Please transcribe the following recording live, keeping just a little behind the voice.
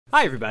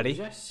Hi everybody!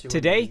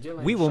 Today,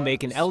 we will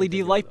make an LED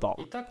light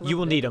bulb. You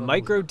will need a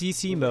micro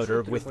DC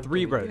motor with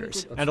 3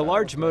 rotors, and a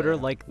large motor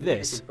like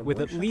this with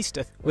at least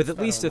a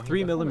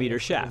 3mm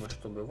shaft.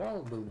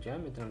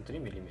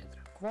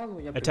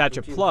 Attach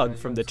a plug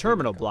from the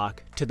terminal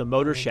block to the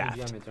motor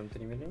shaft.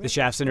 The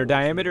shaft's inner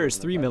diameter is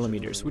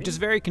 3mm, which is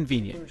very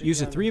convenient.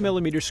 Use a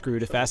 3mm screw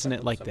to fasten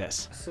it like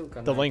this.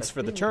 The links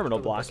for the terminal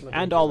block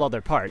and all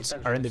other parts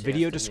are in the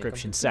video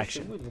description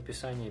section.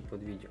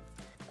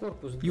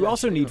 You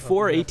also need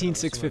 4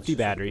 18650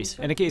 batteries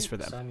and a case for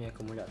them.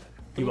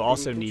 You will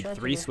also need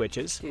 3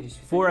 switches,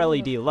 4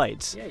 LED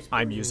lights,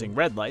 I'm using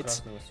red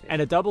lights,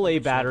 and a AA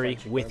battery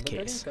with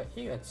case.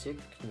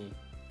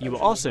 You will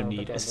also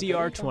need a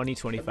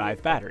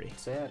CR2025 battery.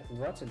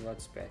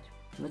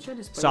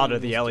 Solder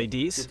the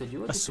LEDs,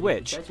 a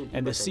switch,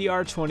 and the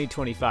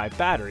CR2025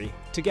 battery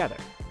together.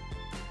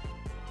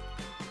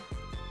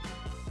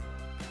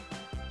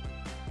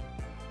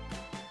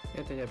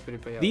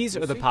 These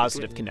are the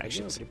positive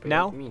connections.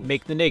 Now,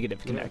 make the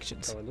negative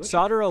connections.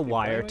 Solder a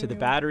wire to the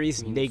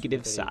battery's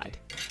negative side.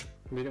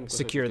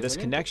 Secure this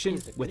connection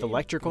with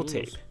electrical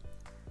tape.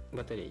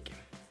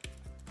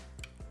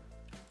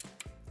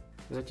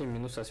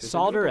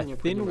 Solder a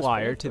thin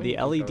wire to the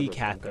LED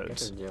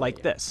cathodes,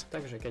 like this.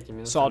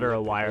 Solder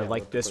a wire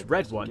like this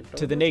red one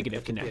to the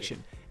negative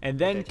connection, and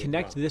then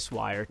connect this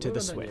wire to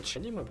the switch.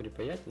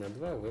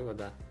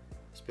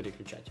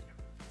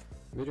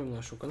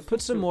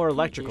 Put some more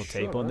electrical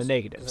tape on the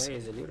negatives.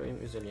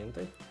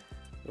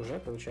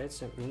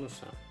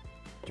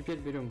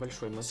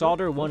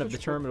 Solder one of the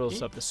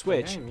terminals of the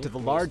switch to the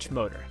large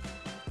motor.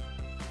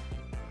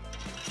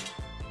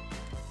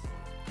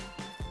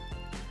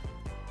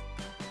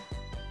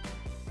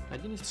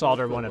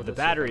 Solder one of the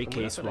battery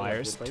case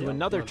wires to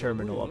another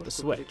terminal of the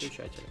switch.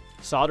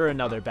 Solder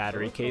another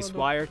battery case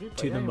wire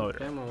to the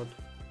motor.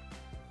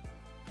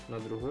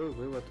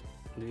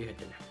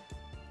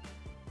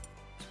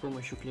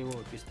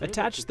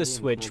 Attach the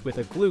switch with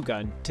a glue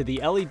gun to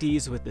the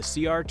LEDs with the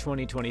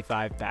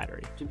CR2025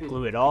 battery.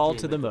 Glue it all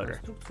to the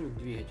motor.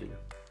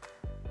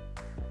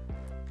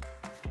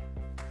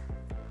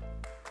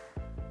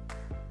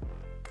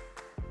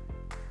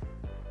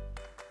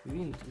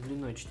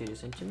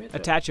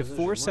 Attach a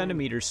 4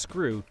 cm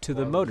screw to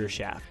the motor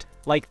shaft,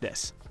 like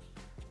this.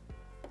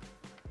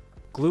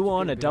 Glue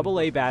on a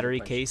AA battery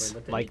case,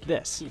 like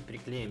this.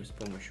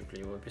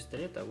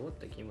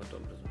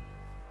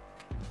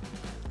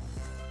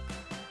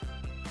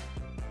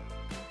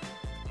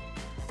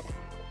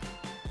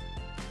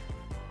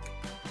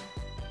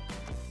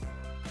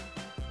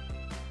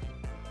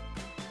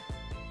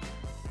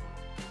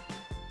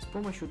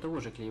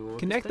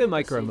 Connect the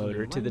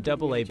micromotor to the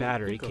AA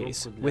battery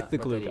case with the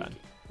glue gun.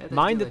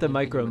 Mind that the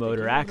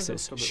micromotor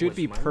axis should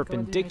be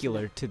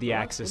perpendicular to the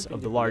axis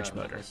of the large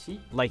motor,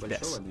 like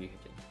this.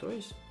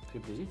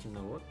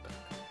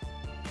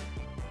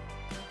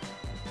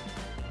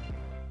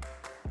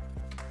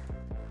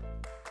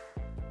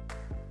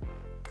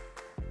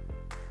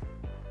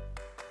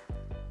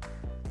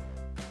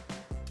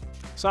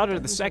 Solder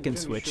the second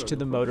switch to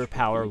the motor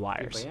power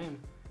wires.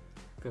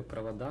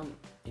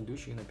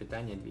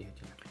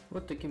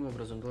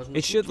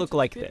 It should look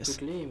like this.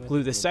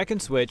 Glue the second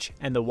switch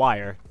and the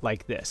wire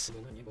like this.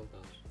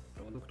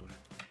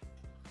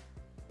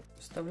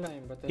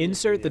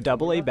 Insert the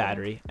AA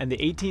battery and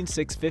the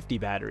 18650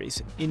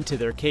 batteries into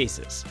their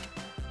cases.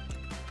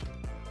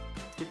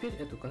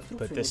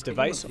 Put this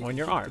device on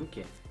your arm.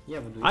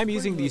 I'm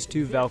using these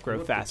 2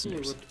 Velcro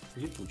fasteners.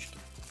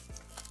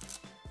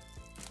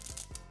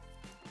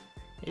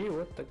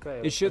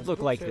 It should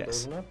look like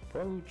this.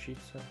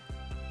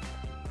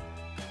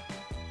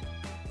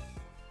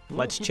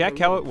 Let's check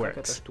how it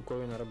works.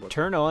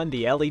 Turn on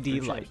the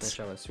LED lights.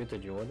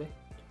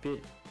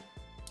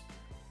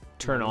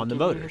 Turn on the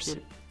motors.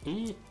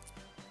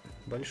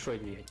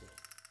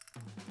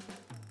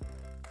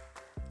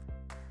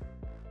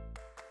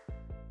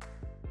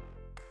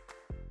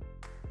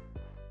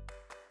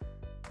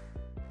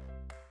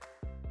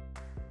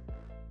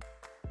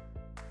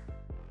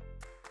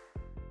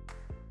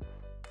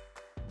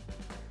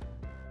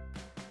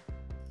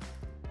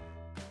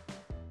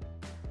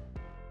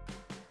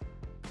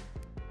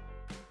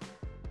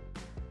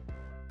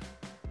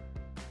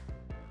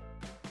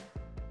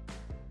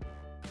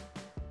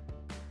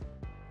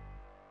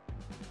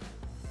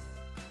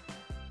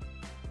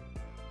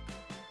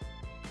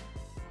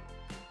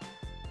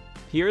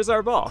 Here's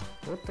our ball.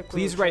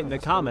 Please write in the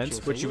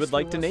comments what you would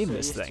like to name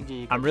this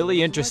thing. I'm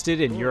really interested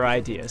in your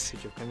ideas.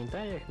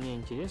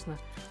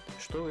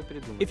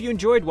 If you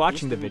enjoyed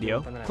watching the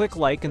video, click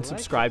like and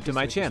subscribe to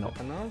my channel.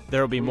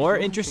 There will be more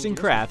interesting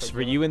crafts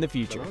for you in the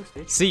future.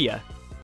 See ya!